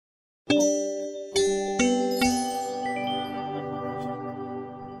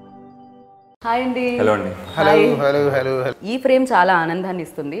Hi అండి. Hello అండి. Hello hello hello. ఈ ఫ్రేమ్ చాలా ఆనందాన్ని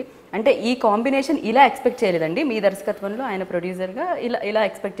ఇస్తుంది. అంటే ఈ కాంబినేషన్ ఇలా ఎక్స్పెక్ట్ చేయలేదండి. మీ దర్శకత్వంలో ఆయన ప్రొడ్యూసర్గా ఇలా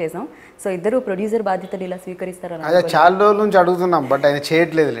ఎక్స్పెక్ట్ చేసాం. సో ఇద్దరు ప్రొడ్యూసర్ బాధ్యతలు ఇలా స్వీకరిస్తారని అదే చాలా రోజుల నుంచి అడుగుతున్నాం, బట్ ఆయన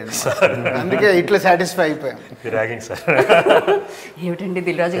చేయట్లేదు లేండి. అందుకే ఇట్లా సాటిస్ఫై అయిపోయాం. సార్ ఏమిటండి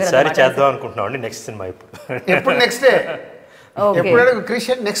దిల్ రాజు గారు సారీ చేద్దాం అనుకుంటున్నాం అండి. నెక్స్ట్ సినిమా ఎప్పుడు నెక్స్ట్ డే ఎప్పుడు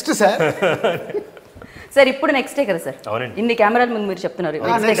క్రిషియన్ నెక్స్ట్ సార్ సార్ ఇప్పుడు నెక్స్టే కదా సార్? అవునండి. ఇన్ని కెమెరాల ముందు మీరు చెప్తున్నారు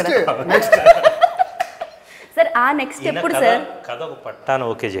నెక్స్ట్ సార్. ఆ నెక్స్ట్ ఎప్పుడు సార్? కథ ఒక పట్టాన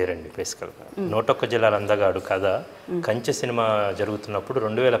ఓకే చేయరండి. బేసికల్గా నూటొక్క జిల్లాల అందగాడు కథ కంచె సినిమా జరుగుతున్నప్పుడు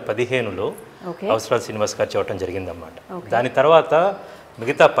 2015లో అవసరాల శ్రీనివాస్ గారు చెప్పడం జరిగిందన్నమాట. దాని తర్వాత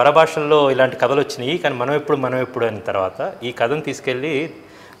మిగతా పరభాషల్లో ఇలాంటి కథలు వచ్చినాయి, కానీ మనం ఎప్పుడు అయిన తర్వాత ఈ కథను తీసుకెళ్ళి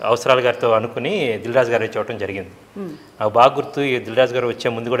అవసరాల గారితో అనుకుని దిల్ రాజు గారు చెప్పడం జరిగింది. నాకు బాగా గుర్తు, ఈ దిల్ రాజు గారు వచ్చే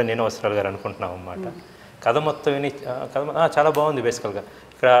ముందు కూడా నేను అవసరాల గారు అనుకుంటున్నాం అన్నమాట. కథ మొత్తం విని కథ చాలా బాగుంది. బేసికల్గా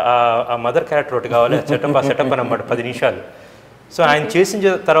ఇక్కడ ఆ మదర్ క్యారెక్టర్ ఒకటి కావాలి, సెటప్ అనమాట 10 నిమిషాలు. సో ఆయన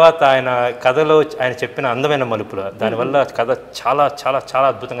చేసిన తర్వాత ఆయన కథలో ఆయన చెప్పిన అందమైన మలుపులు, దానివల్ల కథ చాలా చాలా చాలా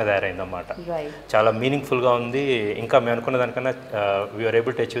అద్భుతంగా తయారైంది అన్నమాట. చాలా మీనింగ్ఫుల్గా ఉంది. ఇంకా మేము అనుకున్న దానికన్నా we are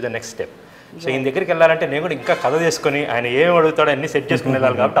able to achieve the next step. So ఈయన దగ్గరికి వెళ్ళాలంటే నేను కూడా ఇంకా కథ చేసుకొని ఆయన ఏం అడుగుతాడో అన్ని సెట్ చేసుకుని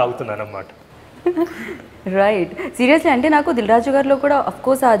వెళ్ళాలి కాబట్టి ఆగుతున్నాను అన్నమాట. రైట్. సీరియస్లీ అంటే నాకు దిల్ రాజు గారిలో కూడా అఫ్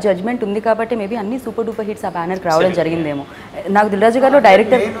కోర్స్ ఆ జడ్జ్మెంట్ ఉంది కాబట్టి మేబీ అన్ని సూపర్ డూపర్ హిట్స్ ఆ బ్యానర్కి రావడం జరిగిందేమో. నాకు దిల్ రాజు గారిలో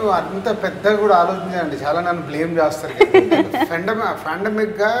డైరెక్టర్ నేను అంత పెద్దగా కూడా ఆలోచించండి, చాలా నన్ను బ్లేమ్ చేస్తారు.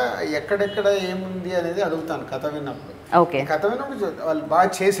 ఫండమిక్గా ఎక్కడెక్కడ ఏముంది అనేది అడుగుతాను కథ విన్నప్పుడు. ఓకే, కథ విన్నప్పుడు వాళ్ళు బాగా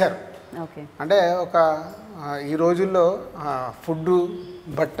చేశారు. ఓకే, అంటే ఒక ఈ రోజుల్లో ఫుడ్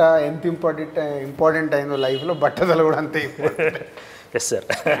బట్ట ఎంత ఇంపార్టెంట్ అయిందో లైఫ్లో బట్టతలు కూడా అంతే ఇంపార్టెంట్. Yes sir.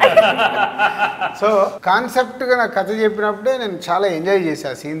 సో కాన్సెప్ట్గా నాకు కథ చెప్పినప్పుడే నేను చాలా ఎంజాయ్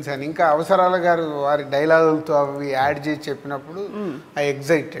చేశాను సీన్స్ అని. ఇంకా అవసరాల గారు వారి డైలాగులతో అవి యాడ్ చేసి చెప్పినప్పుడు ఐ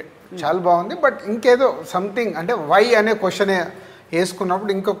ఎగ్జైటెడ్. చాలా బాగుంది. బట్ ఇంకేదో సంథింగ్ అంటే వై అనే క్వశ్చన్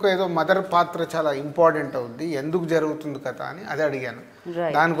వేసుకున్నప్పుడు ఇంకొక ఏదో మదర్ పాత్ర చాలా ఇంపార్టెంట్ అవుద్ది, ఎందుకు జరుగుతుంది కథ అని అదే అడిగాను.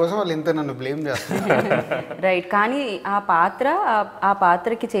 దానికోసం వాళ్ళు ఇంత నన్ను బ్లేమ్ చేస్తారు. రైట్. కానీ ఆ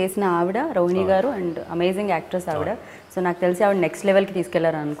పాత్రకి చేసిన ఆవిడ రోహిణి గారు అండ్ అమేజింగ్ యాక్ట్రెస్ ఆవిడ. సో నాకు తెలిసి ఆవిడ నెక్స్ట్ లెవెల్కి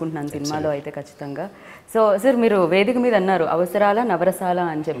తీసుకెళ్లారని అనుకుంటున్నాను సినిమాలో అయితే ఖచ్చితంగా. సో సార్ మీరు వేదిక మీద అన్నారు అవసరాల నవరసాల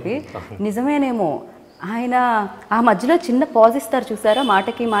అని చెప్పి, నిజమేనేమో. ఆయన ఆ మధ్యలో చిన్న పాజ్ ఇస్తారు చూసారా,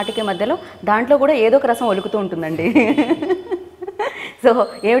 మాటకి మధ్యలో, దాంట్లో కూడా ఏదో ఒక రసం ఒలుకుతూ ఉంటుందండి. సో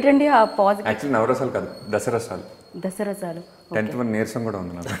ఏమిటండి ఆ పాజ్? యాక్చువల్లీ నవరసాలు కాదు, దసరసాలు. 10th నీరసం కూడా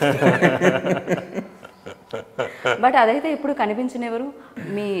ఉంది నాకు. బట్ అదైతే ఇప్పుడు కనిపించినెవరు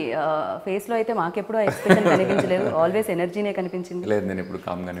మీ ఫేస్లో అయితే మాకెప్పుడు ఆ ఎక్స్ప్రెషన్ కనిపించలేదు. ఆల్వేస్ ఎనర్జీనే కనిపించింది. లేదు, నేను ఇప్పుడు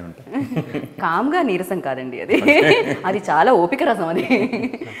కామ్గానే ఉంటాను. కామ్గా నీరసం కాదండి, అది చాలా ఓపిక రసం అది.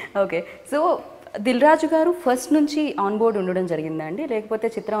 ఓకే. సో దిల్ రాజు గారు ఫస్ట్ నుంచి ఆన్ బోర్డ్ ఉండడం జరిగిందా అండి, లేకపోతే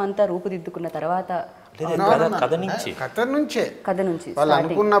చిత్రం అంతా రూపుదిద్దుకున్న తర్వాత? కథ నుంచి వాళ్ళు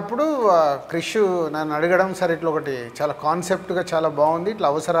అనుకున్నప్పుడు క్రిష్ నన్ను అడగడం, సరే ఇట్లా ఒకటి చాలా కాన్సెప్ట్గా చాలా బాగుంది, ఇట్లా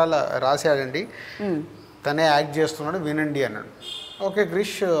అవసరాల రాశాడండి, తనే యాక్ట్ చేస్తున్నాడు, వినండి అన్నాడు. ఓకే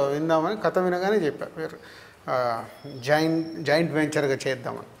క్రిష్ విందామని కథ వినగానే చెప్పారు జాయింట్ వెంచర్గా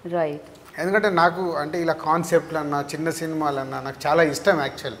చేద్దామని. రైట్. ఎందుకంటే నాకు అంటే ఇలా కాన్సెప్ట్లు అన్నా చిన్న సినిమాలన్నా నాకు చాలా ఇష్టం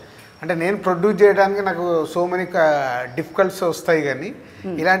యాక్చువల్. అంటే నేను ప్రొడ్యూస్ చేయడానికి నాకు సో మెనీ డిఫికల్ట్స్ వస్తాయి, కానీ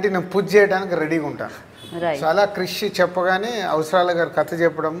ఇలాంటివి నేను పుష్ చేయడానికి రెడీగా ఉంటాను. సో అలా క్రిష్ చెప్పగానే అవసరాల గారు కథ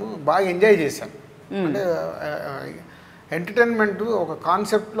చెప్పడము బాగా ఎంజాయ్ చేశాను. అంటే ఎంటర్టైన్మెంట్ ఒక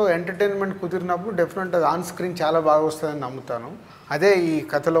కాన్సెప్ట్లో ఎంటర్టైన్మెంట్ కుదిరినప్పుడు డెఫినెట్ అది ఆన్ స్క్రీన్ చాలా బాగా వస్తుందని నమ్ముతాను. అదే ఈ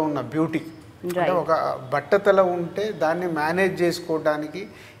కథలో ఉన్న బ్యూటీ. అంటే ఒక బట్టతల ఉంటే దాన్ని మేనేజ్ చేసుకోవడానికి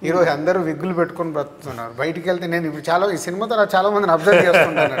ఈరోజు అందరూ విగ్గులు పెట్టుకొని బ్రతుకుతున్నారు. బయటికి వెళ్తే నేను ఇప్పుడు ఈ సినిమా ద్వారా చాలా మందిని అబ్జర్వ్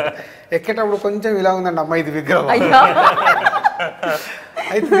చేస్తుంటాను. ఎక్కేటప్పుడు కొంచెం ఇలా ఉందండి, అమ్మ ఇది విగ్రహం.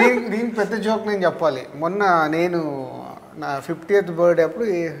 అయితే దీనికి పెద్ద జోక్ నేను చెప్పాలి. మొన్న నేను నా 50th బర్త్డే అప్పుడు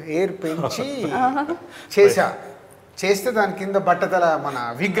ఎయిర్ పెంచి చేస్తే దాని కింద బట్టతల మన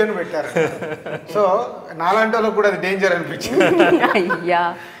విగ్ అని పెట్టారు. సో నాలాంటి వాళ్ళకి కూడా అది డేంజర్ అనిపించింది.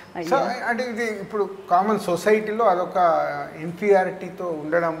 సో అంటే ఇది ఇప్పుడు కామన్ సొసైటీలో అదొక ఇన్ఫీరియారిటీతో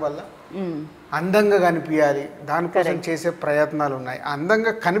ఉండడం వల్ల అందంగా కనిపించాలి, దానికోసం చేసే ప్రయత్నాలు ఉన్నాయి.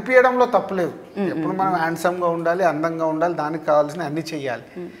 అందంగా కనిపించడంలో తప్పులేదు, ఎప్పుడు మనం హ్యాండ్సమ్గా ఉండాలి, అందంగా ఉండాలి, దానికి కావాల్సిన అన్ని చెయ్యాలి.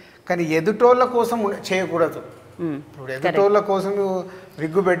 కానీ ఎదుటోళ్ళ కోసం చేయకూడదు. ఇప్పుడు ఎదుటోళ్ళ కోసం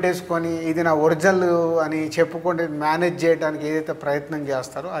విగ్గు పెట్టేసుకొని ఇది నా ఒరిజినల్ అని చెప్పుకుంటే మేనేజ్ చేయడానికి ఏదైతే ప్రయత్నం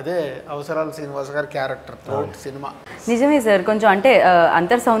చేస్తారో అదే అవసరాల శ్రీనివాస్ గారి క్యారెక్టర్ త్రూఅవుట్ సినిమా. నిజమే సార్, కొంచెం అంటే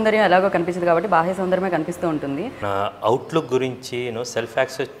అంతర్ సౌందర్యం ఎలాగో కనిపించదు కాబట్టి బాహ్య సౌందర్యమే కనిపిస్తూ ఉంటుంది. నా అవుట్లుక్ గురించి సెల్ఫ్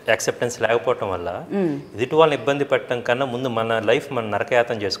యాక్సెప్టెన్స్ లేకపోవటం వల్ల ఎదుటి వాళ్ళని ఇబ్బంది పెట్టడం కన్నా ముందు మన లైఫ్ మనం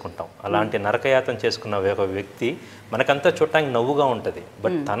నరకయాతం చేసుకుంటాం. అలాంటి నరకయాతం చేసుకున్న ఒక వ్యక్తి మనకంతా చూడటానికి నవ్వుగా ఉంటుంది,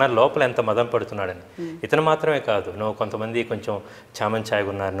 బట్ తన లోపల ఎంత మదం పడుతున్నాడని. ఇతను మాత్రమే కాదు, నువ్వు కొంతమంది కొంచెం చామంచాయగా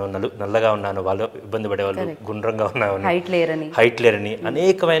ఉన్నాను, నల్లగా ఉన్నాను, వాళ్ళు ఇబ్బంది పడేవాళ్ళు, గుండ్రంగా ఉన్నాను, హైట్ లేరని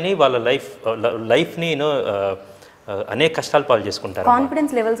అనేకమైన వాళ్ళ లైఫ్ని అనేక కష్టాలు పాలు చేసుకుంటారు.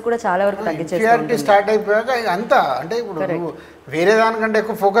 కాన్ఫిడెన్స్ లెవెల్స్ కూడా చాలా వరకు తగ్గించేస్తారు. స్టార్ట్ అయిపోయాక అంతా అంటే ఇప్పుడు వేరే దానికంటే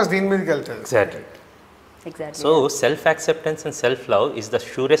ఎక్కువ ఫోకస్ దీని మీదకి వెళ్తుంది. Exactly. So self acceptance and self love is the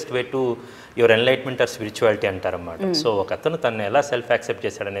షూరెస్ట్ way to your enlightenment are spirituality అంటారన్నమాట. So ఒక అతను తను ఎలా సెల్ఫ్ యాక్సెప్ట్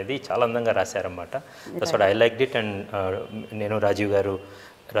చేశాడనేది చాలా అందంగా రాశారన్నమాట. That's what I liked it. And నేను రాజు గారి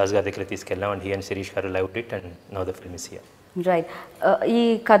దగ్గర తీసుకెళ్ళాం అండ్ హీ అండ్ శిరీష్ గారు loved it and now the film is here. Right. ఈ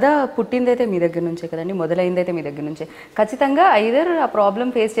కథ పుట్టిందైతే మీ దగ్గర నుంచే కదండి, మొదలైందైతే మీ దగ్గర నుంచే. ఖచ్చితంగా ఐదర్ ఆ ప్రాబ్లం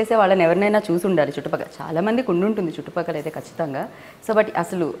ఫేస్ చేసే వాళ్ళని ఎవరినైనా చూసి ఉండాలి చుట్టుపక్కల. చాలా మందికి ఉండుంటుంది చుట్టుపక్కల అయితే ఖచ్చితంగా. సో బట్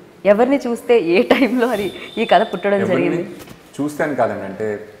అసలు ఎవరిని చూస్తే ఏ టైంలో అది ఈ కథ పుట్టడం జరిగింది? చూస్తాను కాదండి, అంటే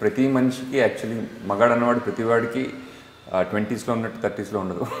ప్రతి మనిషికి యాక్చువల్లీ మగాడు అన్నవాడు ప్రతి వాడికి 20sలో ఉన్నట్టు 30sలో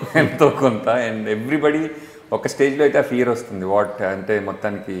ఉండదు ఎంతో కొంత. అండ్ ఎవ్రీబడి ఒక స్టేజ్లో అయితే ఆ ఫియర్ వస్తుంది, వాట్ అంటే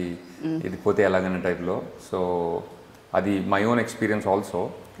మొత్తానికి ఇది పోతే ఎలాగన్న టైప్లో. సో అది my own experience also.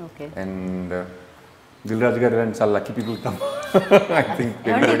 And Dil Raju గారు అండ్ చాలా లక్కీ పీపుల్ ఐ థింక్.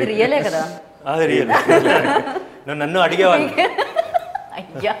 రియలే కదా, నన్ను అడిగేవాళ్ళు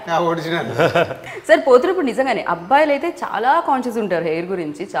సార్ పోతున్నప్పుడు నిజంగానే అబ్బాయిలు అయితే చాలా కాన్షియస్ ఉంటారు హెయిర్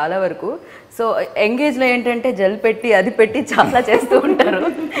గురించి చాలా వరకు. సో ఎంగేజ్లో ఏంటంటే జెల్ పెట్టి అది పెట్టి చాలా చేస్తూ ఉంటారు.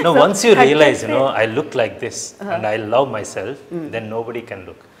 Once you realise I look like this and I love my self, then nobody can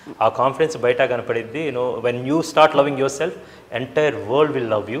look. ఆ కాన్ఫిడెన్స్ బయట కనపడిద్ది. When you start loving your self, entire world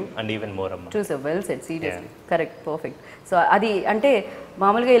will love you and even more. అమ్మా true sir, well said, seriously correct, perfect. So అది అంటే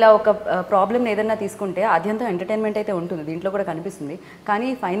మామూలుగా ఇలా ఒక ప్రాబ్లమ్ని ఏదన్నా తీసుకుంటే ఆద్యంతం ఎంటర్టైన్మెంట్ అయితే ఉంటుంది, దీంట్లో కూడా కనిపిస్తుంది. కానీ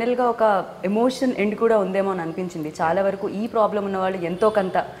ఫైనల్గా ఒక ఎమోషన్ ఎండ్ కూడా ఉందేమో అని అనిపించింది. చాలా వరకు ఈ ప్రాబ్లం ఉన్న వాళ్ళు ఎంతో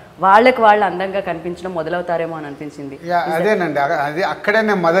కొంత వాళ్ళకి వాళ్ళు అందంగా కనిపించడం మొదలవుతారేమో అని అనిపించింది. అదేనండి, అది అక్కడే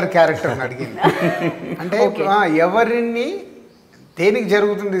నేను మదర్ క్యారెక్టర్ అడిగింది. అంటే ఎవరిని దేనికి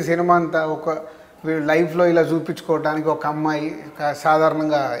జరుగుతుంది సినిమా అంతా, ఒక లైఫ్లో ఇలా చూపించుకోవడానికి ఒక అమ్మాయి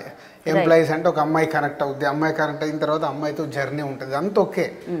సాధారణంగా ఎంప్లాయీస్ అంటే ఒక అమ్మాయి కనెక్ట్ అవుద్ది, అమ్మాయి కనెక్ట్ అయిన తర్వాత అమ్మాయితో జర్నీ ఉంటుంది, అంత ఓకే.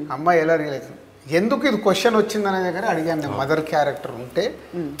 అమ్మాయి ఎలా రియలైజ్ ఎందుకు ఇది క్వశ్చన్ వచ్చిందనే దగ్గర అడిగాను నేను. మదర్ క్యారెక్టర్ ఉంటే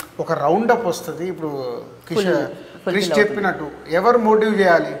ఒక రౌండప్ వస్తుంది. ఇప్పుడు క్రిష్ చెప్పినట్టు ఎవరు మోటివ్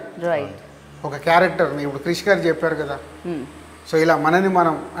చేయాలి ఒక క్యారెక్టర్ని? ఇప్పుడు క్రిష్ గారు చెప్పారు కదా, సో ఇలా మనని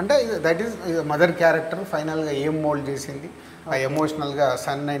మనం అంటే దట్ ఈస్ మదర్ క్యారెక్టర్ ఫైనల్గా ఏం మోల్డ్ చేసింది, ఆ ఎమోషనల్గా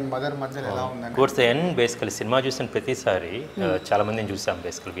సన్ అండ్ మదర్ మధ్యలో ఎలా ఉందని. Towards the end basically cinema చూసిన ప్రతిసారి చాలా మందిని చూసాం,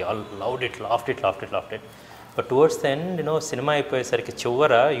 basically all loved it, laughed it. But towards the end cinema అయిపోయేసరికి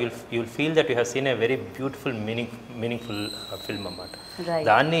చివర you'll feel that you have seen a very beautiful meaningful film అన్నమాట.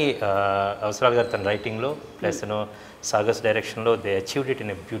 దాన్ని అవసరాలు గారు తన రైటింగ్లో ప్లస్ సాగస్ డైరెక్షన్లో they achieved it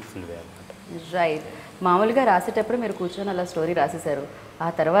in a beautiful way అన్నమాట. రైట్. మామూలుగా రాసేటప్పుడు మీరు కూర్చొని అలా స్టోరీ రాసేశారు, ఆ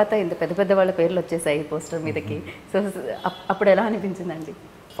తర్వాత ఇంత పెద్ద పెద్ద వాళ్ళ పేర్లు వచ్చేసాయి పోస్టర్ మీదకి. సో అప్పుడు ఎలా అనిపించిందండి?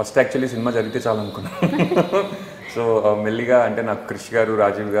 ఫస్ట్ యాక్చువల్లీ సినిమా జరిగితే చాలా అనుకున్నాను. సో మెల్లిగా అంటే నాకు క్రిష్ గారు,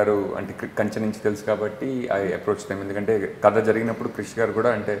 రాజీవ్ గారు అంటే కంచె నుంచి తెలుసు కాబట్టి ఐ అప్రోచ్ దెమ్. ఎందుకంటే కథ జరిగినప్పుడు క్రిష్ గారు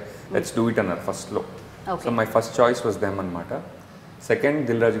కూడా అంటే లెట్స్ డూ ఇట్ అన్నారు ఫస్ట్లో. So my first choice was them అనమాట. సెకండ్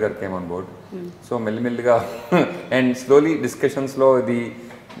దిల్ రాజు గారు కేమ్ ఆన్ బోర్డ్. సో మెల్లిమెల్లిగా అండ్ స్లోలీ డిస్కషన్స్లో ఇది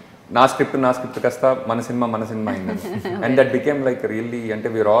నా స్క్రిప్ట్ కాస్త మన సినిమా అయిందండి. And that became like really అంటే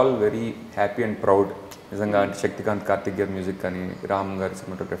we are all very happy and proud నిజంగా. అంటే శక్తికాంత్, కార్తిక్ గారి మ్యూజిక్ కానీ, రామ్ గారి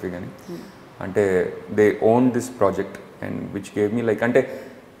సినిమాటోగ్రఫీ కానీ, అంటే they own this project and which gave me like అంటే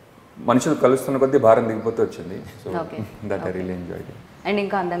మనుషులు కలుస్తున్న కొద్దీ భారం దిగిపోతూ వచ్చింది. So that I really enjoyed. And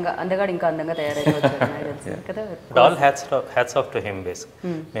ఇంకా అందగాడు ఇంకా అందంగా తయారైపోవచ్చు కదా. All hats off to him base.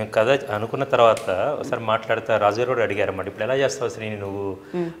 మేము కథ అనుకున్న తర్వాత ఒకసారి మాట్లాడితే రాజు గారు కూడా అడిగారు అన్నమాట, ఇప్పుడు ఎలా చేస్తావు శ్రీని నువ్వు,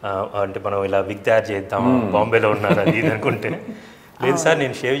 అంటే మనం ఇలా విగ్ తయారు చేద్దాం, బాంబేలో ఉన్నారు అది ఇది అనుకుంటే, లేదు సార్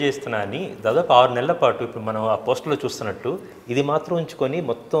నేను షేవ్ చేస్తున్నా అని దాదాపు 6 నెలల పాటు ఇప్పుడు మనం ఆ పోస్టర్లో చూస్తున్నట్టు ఇది మాత్రం ఉంచుకొని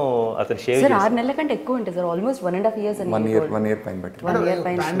మొత్తం అతను షేవ్ చేసి 6 నెలల కంటే ఎక్కువ ఉంటుంది సార్, ఆల్మోస్ట్ 1.5 years. 1 year పైన బట్టి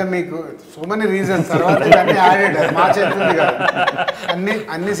పాండమిక్ సో మెనీ రీజన్స్ తర్వాత అన్ని యాడెడ్, మా చేతుంది కాదు.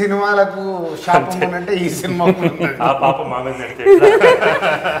 అన్ని సినిమాలకు శాపం అంటే ఈ సినిమా ఆ పాపం మా మీద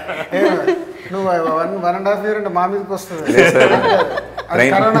నువ్వు 1.5 year అంటే మా మీదకి వస్తుంది.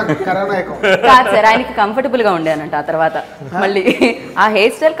 కరోనా కాదు సార్, ఆయనకి కంఫర్టబుల్ గా ఉండేనంట. ఆ తర్వాత మళ్ళీ ఆ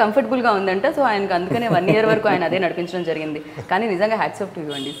హెయిర్ స్టైల్ కంఫర్టబుల్ గా ఉందంట. సో ఆయనకు అందుకనే 1 year వరకు ఆయన అదే నడిపించడం జరిగింది. కానీ నిజంగా హ్యాట్స్ ఆఫ్ టు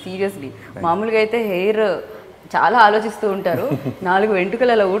యూ అండి, సీరియస్లీ. మామూలుగా అయితే హెయిర్ చాలా ఆలోచిస్తూ ఉంటారు, 4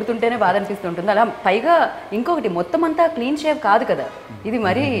 వెంట్రుకలు అలా ఊడుతుంటేనే బాధ అనిపిస్తూ ఉంటుంది. అలా పైగా ఇంకొకటి మొత్తం అంతా క్లీన్ షేవ్ కాదు కదా ఇది,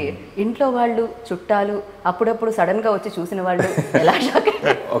 మరి ఇంట్లో వాళ్ళు చుట్టాలు అప్పుడప్పుడు సడన్ గా వచ్చి చూసిన వాళ్ళు ఎలా షాక్.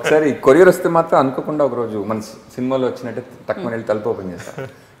 ఒకసారి కొరియర్ వస్తే మాత్రం అనుకోకుండా ఒకరోజు మన సినిమాలో వచ్చినట్టే తక్కువ వెళ్ళి తలుపు ఓపెన్ చేస్తాను.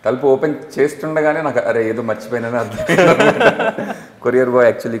 తలుపు ఓపెన్ చేస్తుండగానే నాకు అరే ఏదో మర్చిపోయినని అర్థం. కొరియర్ బాయ్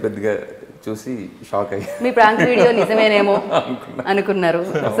యాక్చువల్లీ కొద్దిగా చూసి షాక్ అయ్యి మీ ప్రాంక్ వీడియో నిజమేనేమో అనుకున్నారు.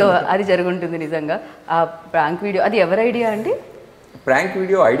 సో అది జరుగుంటుంది నిజంగా. ఆ ప్రాంక్ వీడియో అది ఎవరి ఐడియా అండి? ప్రాంక్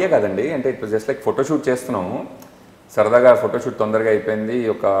వీడియో ఐడియా కాదండి, అంటే it was just like photoshoot చేస్తున్నాము సరదాగా. ఫోటోషూట్ తొందరగా అయిపోయింది,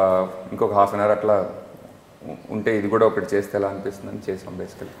 ఇంకొక 1/2 hour అట్లా ఉంటే ఇది కూడా ఒకటి చేస్తే ఎలా అనిపిస్తుందని చేసాం.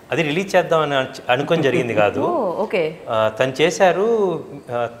 బేసికల్ అది రిలీజ్ చేద్దామని అనుకొని జరిగింది కాదు. ఓకే, తను చేశారు.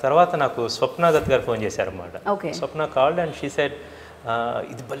 తర్వాత నాకు స్వప్న దత్ గారు ఫోన్ చేశారు అన్నమాట. స్వప్న కాల్డ్ అండ్ షీ సెడ్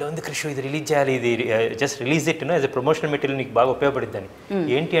ఇది భలే ఉంది కృషి, ఇది రిలీజ్ చేయాలి, ఇది just release it as a promotional material, నీకు బాగా ఉపయోగపడుద్దని.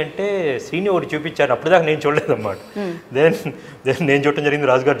 ఏంటి అంటే శ్రీని ఒకటి చూపించారు, అప్పుడు దాకా నేను చూడలేదు అన్నమాట. దెన్ నేను చూడటం జరిగింది,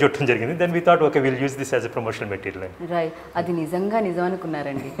 రాజు గారు చూడటం జరిగింది. Then we thought okay will use this as a promotional material అని. రైట్, అది నిజంగా నిజం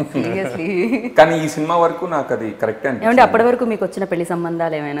అనుకున్నారండి సీరియస్లీ. కానీ ఈ సినిమా వరకు నాకు అది కరెక్ట్ అండి. ఏమంటే అప్పటి వరకు మీకు వచ్చిన పెళ్లి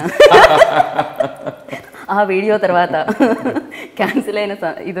సంబంధాలు ఏమైనా ఆ వీడియో తర్వాత క్యాన్సిల్ అయిన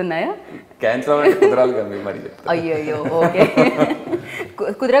ఇది ఉన్నాయా? క్యాన్సిల్ అవ్వడానికి కుదరాలి కదా మరి. అయ్యో ఓకే.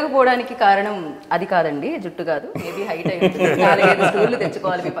 కుదరకపోవడానికి కారణం అది కాదండి, జుట్టు కాదు, మేబీ హైట్ అయి ఉంటుంది. 4-5 స్టూళ్ళు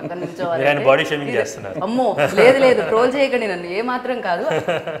తెచ్చుకోవాలి, మీ పక్కన నుంచోవాలి. అమ్మో లేదు, ట్రోల్ చేయకండి నన్ను, ఏ మాత్రం కాదు.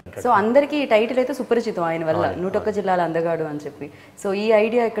 సో అందరికి ఈ టైటిల్ అయితే సుపరిచితం ఆయన వల్ల, 101 జిల్లాల అందగాడు అని చెప్పి. సో ఈ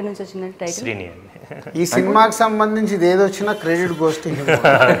ఐడియా ఎక్కడి నుంచి వచ్చిందంటే టైటిల్ ఈ సినిమాకి సంబంధించి ఏది వచ్చినా క్రెడిట్ గోస్ట్,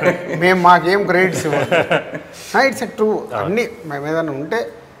 మేము మాకేం క్రెడిట్స్ ఇవ్వాలి. ఇట్స్ ట్రూ, అన్ని మేము ఏదైనా ఉంటే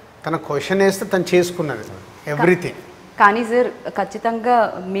తన క్వశ్చన్ వేస్తే తను చేసుకున్నది ఎవ్రీథింగ్. కానీ సార్ ఖచ్చితంగా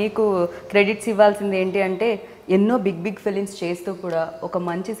మీకు క్రెడిట్స్ ఇవ్వాల్సింది ఏంటి అంటే, ఎన్నో బిగ్ ఫిలిమ్స్ చేస్తూ కూడా ఒక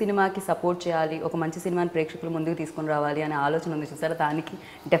మంచి సినిమాకి సపోర్ట్ చేయాలి, ఒక మంచి సినిమాని ప్రేక్షకులు ముందుకు తీసుకొని రావాలి అనే ఆలోచన ఉంది చూసారా, దానికి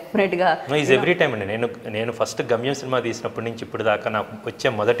డెఫినెట్గా ఈజ్ ఎవ్రీ టైం అండి. నేను ఫస్ట్ గమ్యం సినిమా తీసినప్పటి నుంచి ఇప్పుడు దాకా నాకు వచ్చే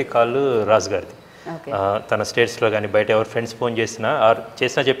మొదటి కాల్ రాజు గారిది. తన స్టేట్స్లో కానీ బయట ఎవరు ఫ్రెండ్స్ ఫోన్ చేసినా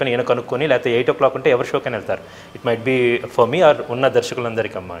చెప్పిన ఈయన కనుక్కొని, లేకపోతే 8 o'clock ఉంటే ఎవరి షోకైనా వెళ్తారు. It might be for me are ఉన్న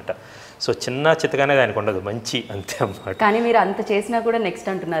దర్శకులందరికీ అన్నమాట. సో చిన్న చిత్తగానే దానికి ఉండదు, మంచి అంతే అన్నమాట. కానీ మీరు అంత చేసినా కూడా నెక్స్ట్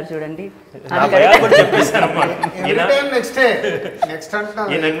అంటున్నారు చూడండి.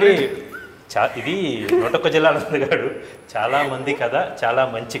 ఇది 101 జిల్లాల అందగాడు చాలా మంది కథ, చాలా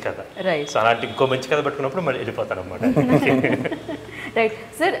మంచి కథ. సో అలాంటి ఇంకో మంచి కథ పట్టుకున్నప్పుడు మళ్ళీ వెళ్ళిపోతాను అన్నమాట. రైట్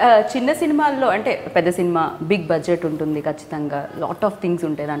సార్, చిన్న సినిమాల్లో అంటే పెద్ద సినిమా బిగ్ బడ్జెట్ ఉంటుంది ఖచ్చితంగా, లాట్ ఆఫ్ థింగ్స్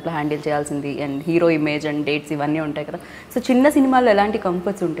ఉంటాయి దాంట్లో హ్యాండిల్ చేయాల్సింది, and hero image and dates ఇవన్నీ ఉంటాయి కదా. సో చిన్న సినిమాల్లో ఎలాంటి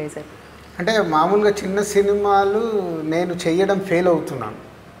కంఫర్ట్స్ ఉంటాయి సార్? అంటే మామూలుగా చిన్న సినిమాలు నేను చేయడం ఫెయిల్ అవుతున్నాను,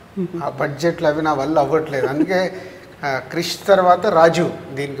 ఆ బడ్జెట్లు అవి నా వల్ల అవ్వట్లేదు. అందుకే క్రిష్ తర్వాత రాజు,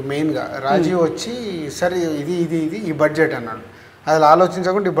 దీనికి మెయిన్గా రాజు వచ్చి సరే ఇది ఇది ఇది ఈ బడ్జెట్ అన్నాడు. అది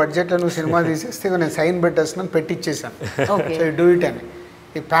ఆలోచించకుండా ఈ బడ్జెట్లో నువ్వు సినిమా తీసేస్తే నేను సైన్ పెట్టేస్తున్నాను, పెట్టిచ్చేసాను. సో డూ ఇట్ అని.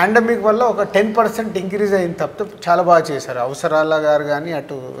 ఈ పాండమిక్ వల్ల ఒక 10% ఇంక్రీజ్ అయింది తప్పితే చాలా బాగా చేశారు. అవసరాల గారు కానీ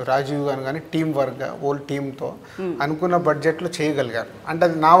అటు రాజీవ్ గారు కానీ టీం వర్క్ ఓల్ టీంతో అనుకున్న బడ్జెట్లో చేయగలిగారు. అంటే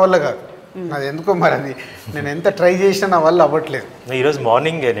అది నా వల్ల కాదు, అది ఎందుకో మరి అది నేను ఎంత ట్రై చేసినా నా వల్ల అవ్వట్లేదు. ఈరోజు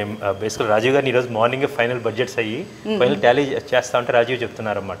మార్నింగ్ బేసికల్ రాజీవ్ గారిని ఈరోజు మార్నింగ్ ఫైనల్ బడ్జెట్స్ అయ్యి ఫైనల్ టాలీ చేస్తా ఉంటే రాజీవ్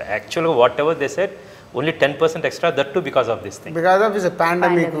చెప్తున్నారు అన్నమాట, యాక్చువల్గా what ever they said only 10% extra, that to because of this thing, because of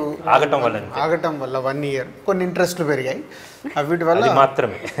pandemic ఆగటం వల్ల 1 year కొన్ని ఇంట్రెస్ట్లు పెరిగాయి, వీటి వల్ల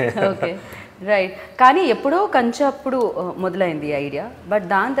మాత్రమే. Okay right. కానీ ఎప్పుడో అప్పుడు మొదలైంది ఈ ఐడియా, బట్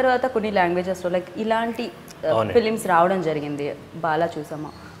దాని తర్వాత కొన్ని లాంగ్వేజెస్లో లైక్ ఇలాంటి ఫిలిమ్స్ రావడం జరిగింది. బాలా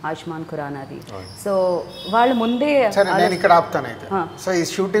చూసామా, ఆయుష్మాన్ ఖురానాది. సో వాళ్ళు ముందే సరే నేను ఇక్కడ ఆపుతాను అయితే. సో ఈ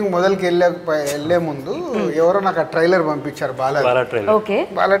షూటింగ్ మొదలుకి వెళ్ళే ముందు ఎవరో నాకు ఆ ట్రైలర్ పంపించారు,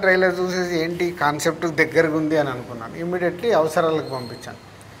 బాలా ట్రైలర్ చూసేసి ఏంటి కాన్సెప్ట్ దగ్గరగా ఉంది అని అనుకున్నాను. ఇమ్మీడియట్లీ అవసరాలకు పంపించాను.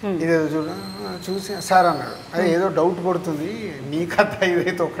 ఇదేదో చూసి సార్ అన్నాడు, అదే ఏదో డౌట్ పడుతుంది నీ కథ,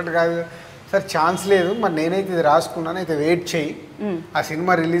 ఇదైతే ఒక్కటి కాదు సార్, ఛాన్స్ లేదు, మరి నేనైతే ఇది రాసుకున్నాను, అయితే వెయిట్ చేయి, ఆ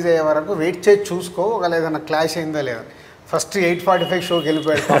సినిమా రిలీజ్ అయ్యే వరకు వెయిట్ చేసి చూసుకో, ఒకవేళ ఏదైనా క్లాష్ అయిందా లేదా. ఫస్ట్ 8:45 షోకి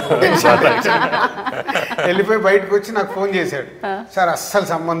వెళ్ళిపోయాడు, వెళ్ళిపోయి బయటకు వచ్చి నాకు ఫోన్ చేశాడు, సార్ అస్సలు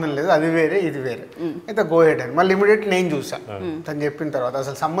సంబంధం లేదు, అది వేరే ఇది వేరే, అయితే గో హెడ్ అని. మళ్ళీ ఇమీడియట్లీ నేను చూసాను తను చెప్పిన తర్వాత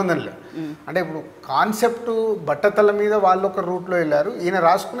అసలు సంబంధం లేదు. అంటే ఇప్పుడు కాన్సెప్ట్ బట్టతల మీద వాళ్ళు ఒక రూట్లో వెళ్ళారు, ఈయన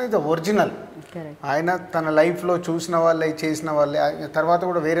రాసుకునేది ఒరిజినల్, ఆయన తన లైఫ్లో చూసిన వాళ్ళే చేసిన వాళ్ళే. తర్వాత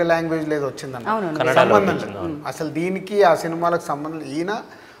కూడా వేరే లాంగ్వేజ్ లేదు వచ్చిందన్న, సంబంధం లేదు అసలు దీనికి ఆ సినిమాలకు సంబంధం. ఈయన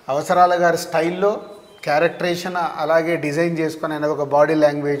అవసరాల గారి స్టైల్లో క్యారెక్టరేషన్ అలాగే డిజైన్ చేసుకొని ఆయన ఒక బాడీ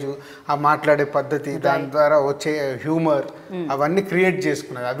లాంగ్వేజ్, ఆ మాట్లాడే పద్ధతి, దాని ద్వారా వచ్చే హ్యూమర్ అవన్నీ క్రియేట్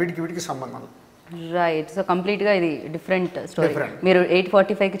చేసుకున్నారు. వీటికి సంబంధం. రైట్. సో కంప్లీట్గా ఇది డిఫరెంట్ స్టోరీ. మీరు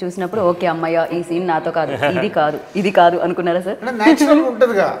 8:45కి చూసినప్పుడు ఓకే అమ్మయ్య ఈ సీన్ నాతో కాదు, ఇది కాదు అనుకున్నారా సార్? నేచురల్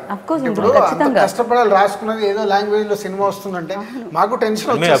ఉంటుందిగా. అఫ్ కోర్స్ ఇప్పుడు కష్టపడాలి, రాసుకున్నది ఏదో లాంగ్వేజ్ లో సినిమా వస్తుందంటే మాకు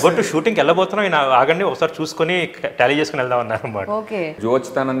టెన్షన్. షూటింగ్ వెళ్ళబోతున్నాం, ఆగండి ఒకసారి చూసుకొని టాలీ చేసుకుని వెళ్దాం అన్నారు అన్నమాట. ఓకే.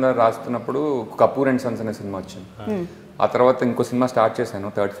 జోచితానంద రాస్తున్నప్పుడు కపూర్ అండ్ సన్స్ అనే సినిమా వచ్చింది. ఆ తర్వాత ఇంకో సినిమా స్టార్ట్ చేశాను,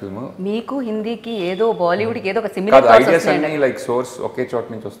 థర్డ్ ఫిల్మ్. మీకు హిందీకి ఏదో బాలీవుడ్కి ఏదో ఒక సిమిలర్ ఐడియాస్ అన్ని లైక్ సోర్స్ ఒకే చోట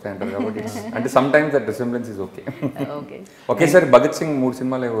నుంచి వస్తాయి అంటారు కాబట్టి అంటే some times that resemblance is okay. ఒకేసారి భగత్ సింగ్ 3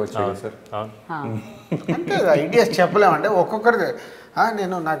 సినిమాలు ఏవో వచ్చాయి సార్. అంటే ఐడియాస్ చెప్పలేమంటే ఒక్కొక్కరిది.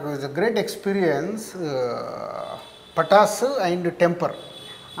 నాకు is a great experience Pataas and temper.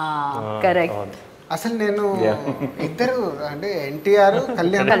 Correct. అసలు నేను ఇద్దరు అంటే ఎన్టీఆర్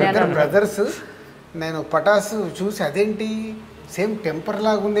కళ్యాణ్ ఇద్దరు బ్రదర్స్. నేను పటాసు చూసి అదేంటి సేమ్ టెంపర్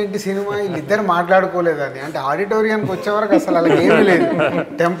లాగా ఉందేంటి సినిమా, వీళ్ళిద్దరు మాట్లాడుకోలేదని. అంటే ఆడిటోరియానికి వచ్చే వరకు అసలు అలాగే ఏమీ లేదు.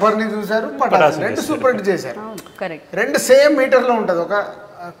 టెంపర్ని చూశారు, పటాసు, రెండు సూపర్ హిట్ చేశారు. రెండు సేమ్ మీటర్లో ఉంటుంది.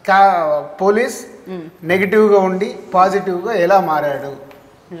 ఒక పోలీస్ నెగిటివ్గా ఉండి పాజిటివ్గా ఎలా మారాడు,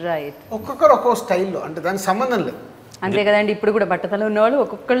 రైట్. ఒక్కొక్కరు ఒక్కో స్టైల్లో, అంటే దానికి సంబంధం లేదు. అంతే కదండి. ఇప్పుడు కూడా బట్టతలు ఉన్నవాళ్ళు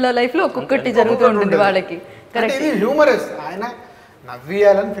ఒక్కొక్కళ్ళ లైఫ్లో ఒక్కొక్కటి జరుగుతూ ఉంటుంది వాళ్ళకి. ఇది హ్యూమరస్. ఆయన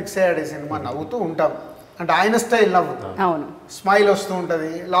నవ్వియాలని ఫిక్స్ అయ్యాడు ఈ సినిమా. నవ్వుతూ ఉంటాం అంటే ఆయన స్టైల్ నవ్వు. అవును. స్మైల్ వస్తూ ఉంటుంది,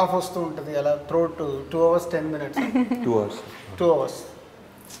 లాఫ్ వస్తూ ఉంటుంది. అలా throat 2 hours 10 minutes 2 hours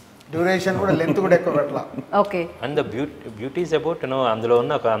duration కూడా, లెంత్ కూడా ఎక్కువ పెట్టాల. Okay. And the beauty is about అందులో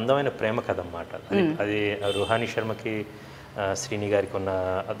ఉన్న ఒక అందమైన ప్రేమ కథ అన్నమాట. అది రుహాని శర్మకి శ్రీని గారికి ఉన్న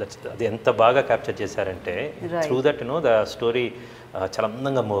అది ఎంత బాగా క్యాప్చర్ చేశారంటే త్రూ దట్ ద స్టోరీ చాలా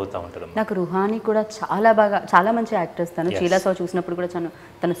అందంగా మూవ్ అవుతూ ఉంటుంది. నాకు రుహాని కూడా చాలా మంచి యాక్టర్స్. తను షీలా సావ్ చూసినప్పుడు కూడా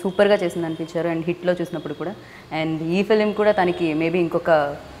తను సూపర్గా చేసింది అనిపించారు. అండ్ హిట్లో చూసినప్పుడు కూడా. అండ్ ఈ ఫిలిం కూడా తనకి మేబీ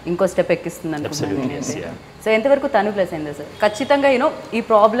ఇంకో స్టెప్ ఎక్కిస్తుంది అనుకుంటున్నాను. సో ఎంతవరకు తను ప్లస్ అయిందా సార్? ఖచ్చితంగా ఈ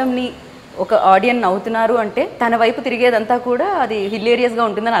ప్రాబ్లమ్ని ఒక ఆడియన్స్ అవుతున్నారు అంటే తన వైపు తిరిగేదంతా కూడా అది హిలేరియస్గా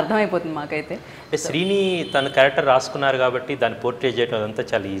ఉంటుందని అర్థమైపోతుంది మాకైతే. శ్రీని తన క్యారెక్టర్ రాసుకున్నారు కాబట్టి దాన్ని పోర్ట్రేట్ చేయడం అదంతా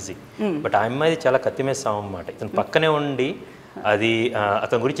చాలా ఈజీ. బట్ ఆ అమ్మాయి చాలా కత్తిమేస్తాం అన్నమాట. ఇతను పక్కనే ఉండి అది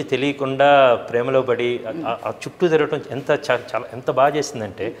అతని గురించి తెలియకుండా ప్రేమలో పడి ఆ చుట్టూ తిరగటం ఎంత బాగా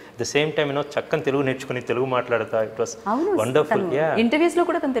చేసిందంటే ద సేమ్ టైం చక్కని తెలుగు నేర్చుకుని తెలుగు మాట్లాడతా. It was wonderful. ఇంటర్వ్యూస్ లో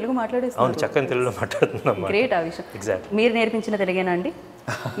కూడా తను తెలుగు మాట్లాడేస్తుంది. అవును, చక్కని తెలుగులో మాట్లాడుతున్నాం. గ్రేట్. ఆ విషయం ఎగ్జాక్ట్. మీరు నేర్పించిన తెలుగేనా అండి?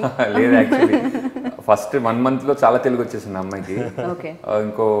 లేదు, యాక్చువల్లీ ఫస్ట్ 1 month లో చాలా తెలుగు వచ్చేసింది అమ్మాయికి.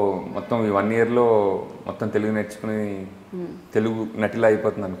 ఇంకో మొత్తం ఈ 1 year లో మొత్తం తెలుగు నేర్చుకుని తెలుగు నటిలా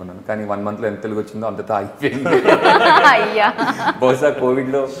అయిపోతుంది అనుకున్నాను. కానీ 1 month లో ఎంత తెలుగు వచ్చిందో అంతతో ఆగిపోయింది. బహుశా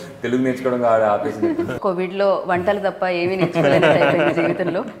కోవిడ్లో తెలుగు నేర్చుకోవడం ఆపేసింది. కోవిడ్లో వంటలు తప్ప ఏమీ నేర్చుకోలేదు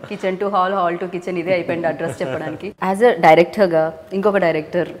జీవితంలో. Kitchen to hall, hall to kitchen, ఇదే అయిపోయింది అడ్రస్ చెప్పడానికి. యాజ్ అ డైరెక్టర్గా ఇంకొక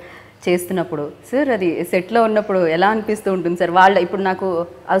డైరెక్టర్ చేస్తున్నప్పుడు సార్ అది సెట్లో ఉన్నప్పుడు ఎలా అనిపిస్తూ ఉంటుంది సార్? ఇప్పుడు నాకు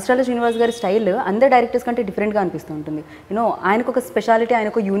అవసరాల శ్రీనివాస్ గారి స్టైల్ అందరు డైరెక్టర్స్ కంటే డిఫరెంట్గా అనిపిస్తూ ఉంటుంది. ఆయనకు ఒక స్పెషాలిటీ,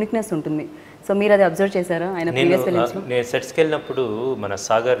 ఆయనకు ఒక యూనిక్నెస్ ఉంటుంది. సో మీరు అది అబ్జర్వ్ చేశారా ఆయన ప్రీవియస్ ఫిలిమ్స్లో? నేను సెట్స్కి వెళ్ళినప్పుడు మన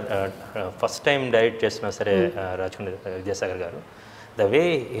సాగర్ ఫస్ట్ టైం డైరెక్ట్ చేస్తున్నా సరే విద్యాసాగర్ గారు ద వే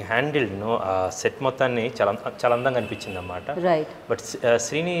ఈ హ్యాండిల్ ఆ సెట్ మొత్తాన్ని చాలా అందంగా అనిపించింది అన్నమాట. బట్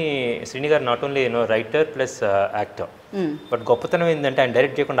శ్రీని గారు not only writer plus actor. But గొప్పతనం ఏంటంటే ఆయన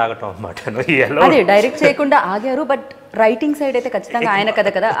డైరెక్ట్ చేయకుండా ఆగటం అన్నమాట. అదే డైరెక్ట్ చేయకుండా ఆగారు. బట్ రైటింగ్ సైడ్ అయితే ఖచ్చితంగా ఆయన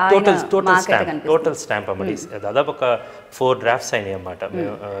కదా టోటల్ స్టాంప్ అన్నమాట. దాదాపు ఒక 4 drafts అయినాయి అన్నమాట.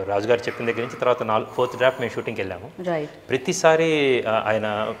 రాజు గారు చెప్పిన దగ్గర నుంచి తర్వాత 4th draft మేము షూటింగ్కి వెళ్ళాము. ప్రతిసారి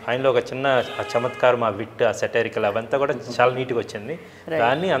ఆయనలో ఒక చిన్న చమత్కారం, ఆ విట్, ఆ సెటైరికల్ అవంతా కూడా చాలా నీట్గా వచ్చింది.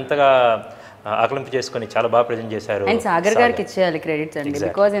 దాన్ని అంతగా ఆకలింపు చేసుకొని చాలా బాగా ప్రజెంట్ చేశారు. అండ్ సాగర్ గారికి ఇచ్చేయాలి క్రెడిట్స్ అండి.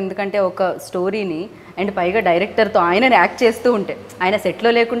 బికాజ్ ఎందుకంటే ఒక స్టోరీని అండ్ పైగా డైరెక్టర్తో ఆయన యాక్ట్ చేస్తూ ఉంటే, ఆయన సెట్లో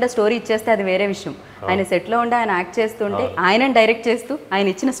లేకుండా స్టోరీ ఇచ్చేస్తే అది వేరే విషయం. ఆయన సెట్లో ఉండి ఆయన యాక్ట్ చేస్తూ ఉంటే ఆయనని డైరెక్ట్ చేస్తూ, ఆయన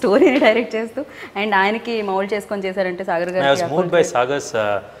ఇచ్చిన స్టోరీని డైరెక్ట్ చేస్తూ అండ్ ఆయనకి మౌల్డ్ చేసుకొని చేశారంటే సాగర్ గారు. Sagar's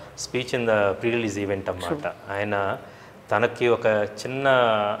speech in the pre release event అన్నమాట. ఆయన తనకి ఒక చిన్న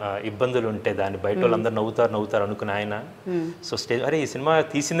ఇబ్బందులు ఉంటే దాన్ని బయట వాళ్ళందరూ నవ్వుతారు అనుకుని ఆయన సో స్టేజ్ ఈ సినిమా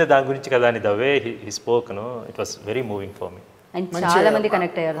తీసిందే దాని గురించి కదా అని the way he spoke it was very moving for me. చాలా మంది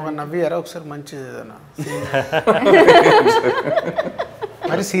కనెక్ట్ అయ్యారు. నవ్వారా ఒకసారి? మంచిది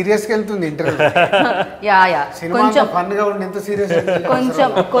మరి సీరియస్గా వెళ్తుంది ఇంటర్వ్యూ. యా కొంచెం ఫన్గా ఉండి ఎంత సీరియస్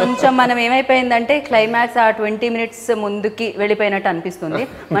కొంచెం మనం ఏమైపోయిందంటే క్లైమాక్స్ ఆ 20 minutes ముందుకి వెళ్ళిపోయినట్టు అనిపిస్తుంది.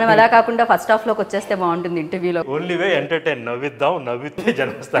 మనం అలా కాకుండా ఫస్ట్ హాఫ్ లోకి వచ్చేస్తే బాగుంటుంది ఇంటర్వ్యూలో. ఓన్లీ వే ఎంటర్టైన్, నవ్విద్దాం, నవ్వితే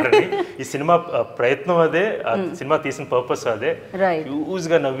జన్మిస్తారని ఈ సినిమా ప్రయత్నం అదే, సినిమా తీసిన పర్పస్ అదే. యూజ్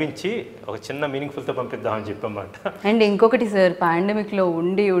గా నవ్వించి ఒక చిన్న మీనింగ్ఫుల్ తో పంపిద్దామని చెప్పమాట. అండ్ ఇంకొకటి సార్, పాండమిక్ లో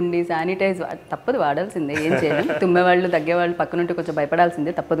ఉండి శానిటైజ్ తప్పదు, వాడాల్సిందే, ఏం చేయాలి. తుమ్మేవాళ్ళు తగ్గేవాళ్ళు పక్కనుంటే కొంచెం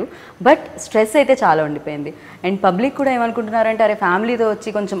భయపడాల్సిందే, తప్పదు. బట్ స్ట్రెస్ అయితే చాలా ఉండిపోయింది. అండ్ పబ్లిక్ కూడా ఏమనుకుంటున్నారంటే అరే ఫ్యామిలీతో వచ్చి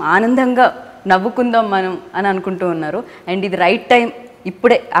కొంచెం ఆనందంగా నవ్వుకుందాం మనం అని అనుకుంటూ ఉన్నారు. అండ్ ఇది రైట్ టైం,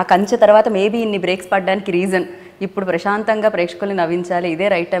 ఇప్పుడే ఆ కంచె తర్వాత మేబీ ఇన్ని బ్రేక్స్ పడడానికి రీజన్ ఇప్పుడు ప్రశాంతంగా ప్రేక్షకుల్ని నవ్వించాలి, ఇదే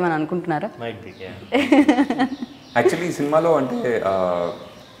రైట్ టైం అని అనుకుంటున్నారా? యాక్చువల్లీ ఈ సినిమాలో అంటే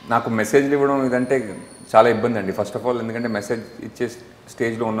నాకు మెసేజ్లు ఇవ్వడం ఇదంటే చాలా ఇబ్బంది అండి. ఫస్ట్ ఆఫ్ ఆల్ ఎందుకంటే మెసేజ్ ఇచ్చే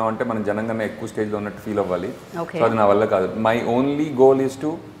స్టేజ్లో ఉన్నామంటే మనం జనంగానే ఎక్కువ స్టేజ్లో ఉన్నట్టు ఫీల్ అవ్వాలి. సో అది నా వల్ల కాదు. My only goal is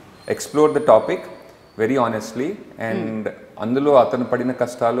to explore the topic very honestly. And అందులో అతను పడిన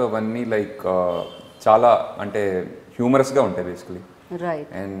కష్టాలు అవన్నీ లైక్ చాలా అంటే హ్యూమరస్గా ఉంటాయి బేసికలీ.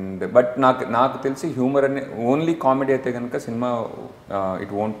 అండ్ బట్ నాకు తెలిసి హ్యూమర్ అనే ఓన్లీ కామెడీ అయితే కనుక సినిమా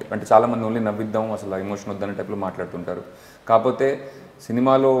ఇట్ వోంట్, అంటే చాలామంది ఓన్లీ నవ్విద్దాం అసలు ఎమోషన్ వద్దనే టైప్లో మాట్లాడుతుంటారు. కాకపోతే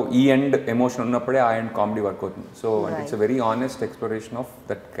సినిమాలో ఈ ఎండ్ ఎమోషన్ ఉన్నప్పుడే ఆ ఎండ్ కామెడీ వర్క్ అవుతుంది. So it's a very honest exploration of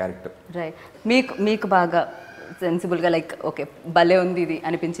that character. Right. మీకు బాగా సెన్సిబుల్గా లైక్ ఓకే భలే ఉంది ఇది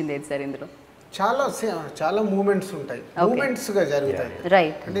అనిపించింది ఏది సార్ ఇందులో? చాలా మూమెంట్స్ ఉంటాయి, మూమెంట్స్గా జరుగుతాయి.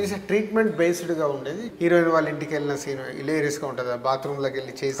 రైట్. అంటే ట్రీట్మెంట్ బేస్డ్గా ఉండేది. హీరోయిన్ వాళ్ళ ఇంటికి వెళ్ళిన సీన్ హిలేరియస్గా ఉంటుంది, బాత్రూంలోకి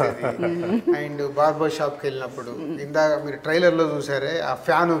వెళ్ళి చేసేది. అండ్ బార్బర్ షాప్కి వెళ్ళినప్పుడు ఇందాక మీరు ట్రైలర్లో చూసారే ఆ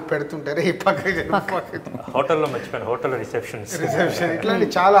ఫ్యాన్ పెడుతుంటారే ఈ పక్కకి హోటల్లో మర్చిపోయాను, హోటల్ రిసెప్షన్ ఇట్లాంటి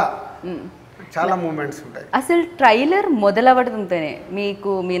చాలా మూమెంట్స్ ఉంటాయి. అసలు ట్రైలర్ మొదలవడంతోనే మీకు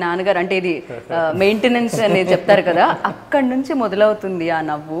మీ నాన్నగారు అంటే ఇది మెయింటెనెన్స్ అనేది చెప్తారు కదా, అక్కడి నుంచి మొదలవుతుంది ఆ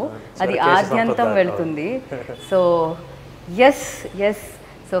నవ్వు, అది ఆద్యంతం వెళ్తుంది. సో ఎస్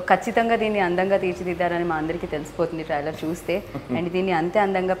సో ఖచ్చితంగా దీన్ని అందంగా తీర్చిదిద్దారని మా అందరికీ తెలిసిపోతుంది ట్రైలర్ చూస్తే. అండ్ దీన్ని అంతే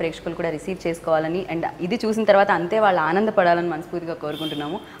అందంగా ప్రేక్షకులు కూడా రిసీవ్ చేసుకోవాలని, అండ్ ఇది చూసిన తర్వాత అంతే వాళ్ళు ఆనందపడాలని మనస్ఫూర్తిగా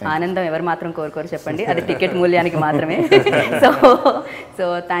కోరుకుంటున్నాము. ఆనందం ఎవరు మాత్రం కోరుకోరు చెప్పండి, అది టికెట్ మూల్యానికి మాత్రమే. So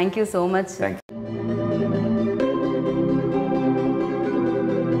thank you so much.